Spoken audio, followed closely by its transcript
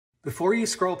Before you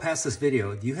scroll past this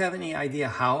video, do you have any idea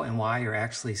how and why you're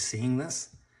actually seeing this?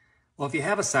 Well, if you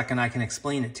have a second, I can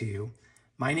explain it to you.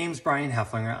 My name's Brian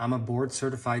Hefflinger. I'm a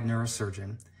board-certified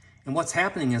neurosurgeon. And what's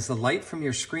happening is the light from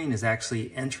your screen is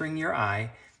actually entering your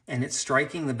eye and it's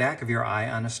striking the back of your eye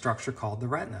on a structure called the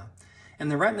retina. And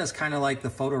the retina is kind of like the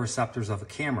photoreceptors of a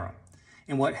camera.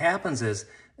 And what happens is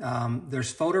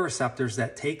there's photoreceptors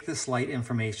that take this light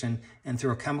information and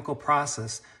through a chemical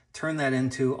process turn that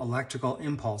into electrical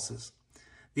impulses.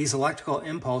 These electrical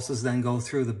impulses then go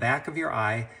through the back of your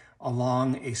eye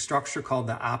along a structure called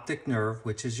the optic nerve,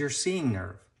 which is your seeing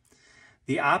nerve.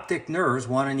 The optic nerves,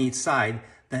 one on each side,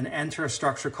 then enter a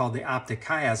structure called the optic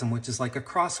chiasm, which is like a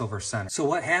crossover center. So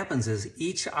what happens is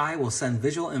each eye will send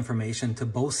visual information to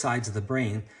both sides of the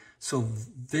brain, so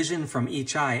vision from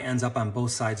each eye ends up on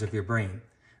both sides of your brain.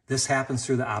 This happens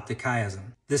through the optic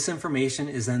chiasm. This information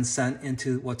is then sent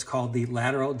into what's called the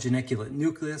lateral geniculate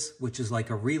nucleus, which is like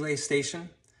a relay station.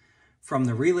 From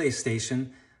the relay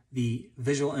station, the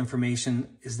visual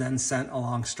information is then sent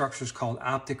along structures called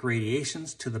optic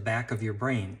radiations to the back of your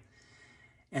brain.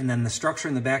 And then the structure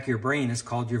in the back of your brain is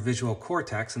called your visual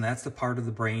cortex, and that's the part of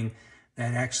the brain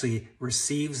that actually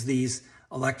receives these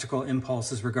electrical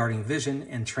impulses regarding vision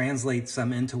and translates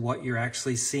them into what you're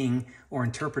actually seeing or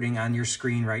interpreting on your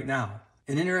screen right now.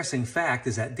 An interesting fact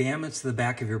is that damage to the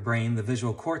back of your brain, the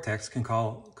visual cortex, can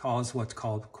cause what's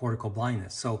called cortical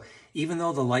blindness. So even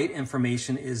though the light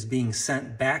information is being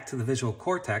sent back to the visual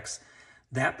cortex,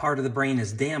 that part of the brain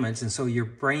is damaged, and so your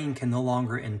brain can no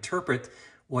longer interpret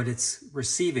what it's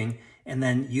receiving, and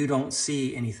then you don't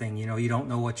see anything, you don't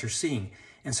know what you're seeing.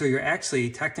 And so you're actually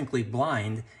technically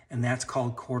blind, and that's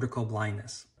called cortical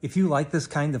blindness. If you like this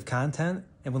kind of content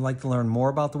and would like to learn more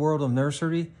about the world of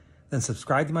neurosurgery, then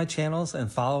subscribe to my channels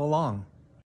and follow along.